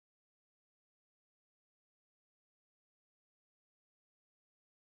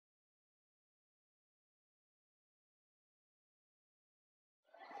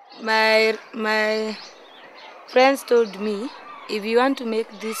My friends told me, if you want to make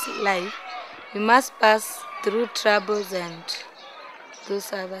this life, you must pass through troubles and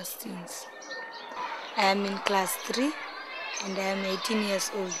those other things. I am in class 3 and I am 18 years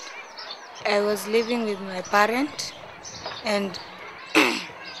old. I was living with my parent, and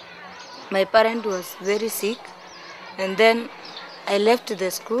my parent was very sick, and then I left the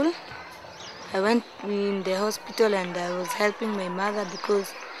school. I went in the hospital and I was helping my mother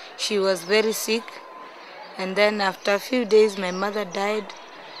because she was very sick. And then after a few days my mother died,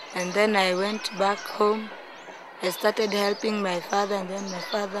 and then I went back home. I started helping my father, and then my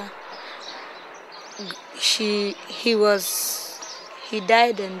father, he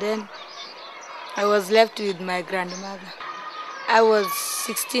died, and then I was left with my grandmother. I was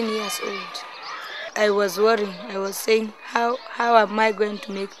 16 years old. I was worrying. I was saying, how am I going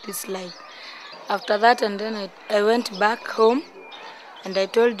to make this life? After that, and then I went back home, and I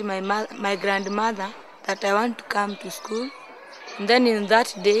told my grandmother that I want to come to school. And then in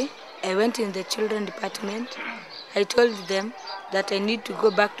that day, I went in the children department. I told them that I need to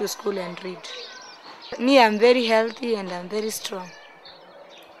go back to school and read. Me, I'm very healthy and I'm very strong.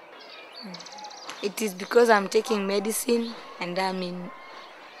 It is because I'm taking medicine, and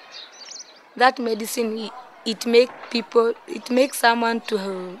that medicine, it makes someone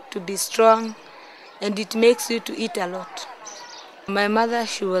to be strong, and it makes you to eat a lot. My mother,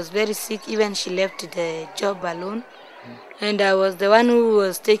 she was very sick, even she left the job alone. And I was the one who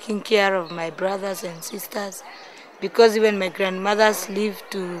was taking care of my brothers and sisters, because even my grandmothers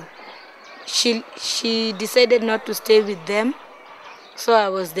she decided not to stay with them. So I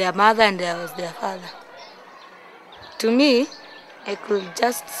was their mother and I was their father. To me, I could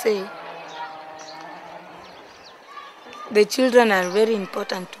just say the children are very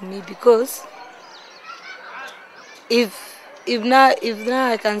important to me, because if now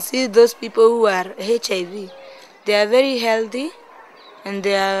I can see those people who are HIV, they are very healthy, and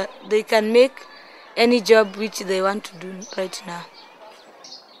they can make any job which they want to do right now.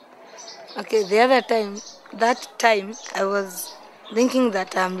 Okay, that time I was thinking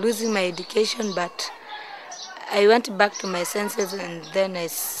that I'm losing my education, but I went back to my senses, and then I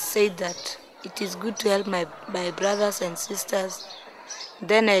said that it is good to help my brothers and sisters.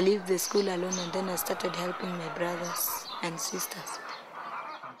 Then I left the school alone, and then I started helping my brothers and sisters.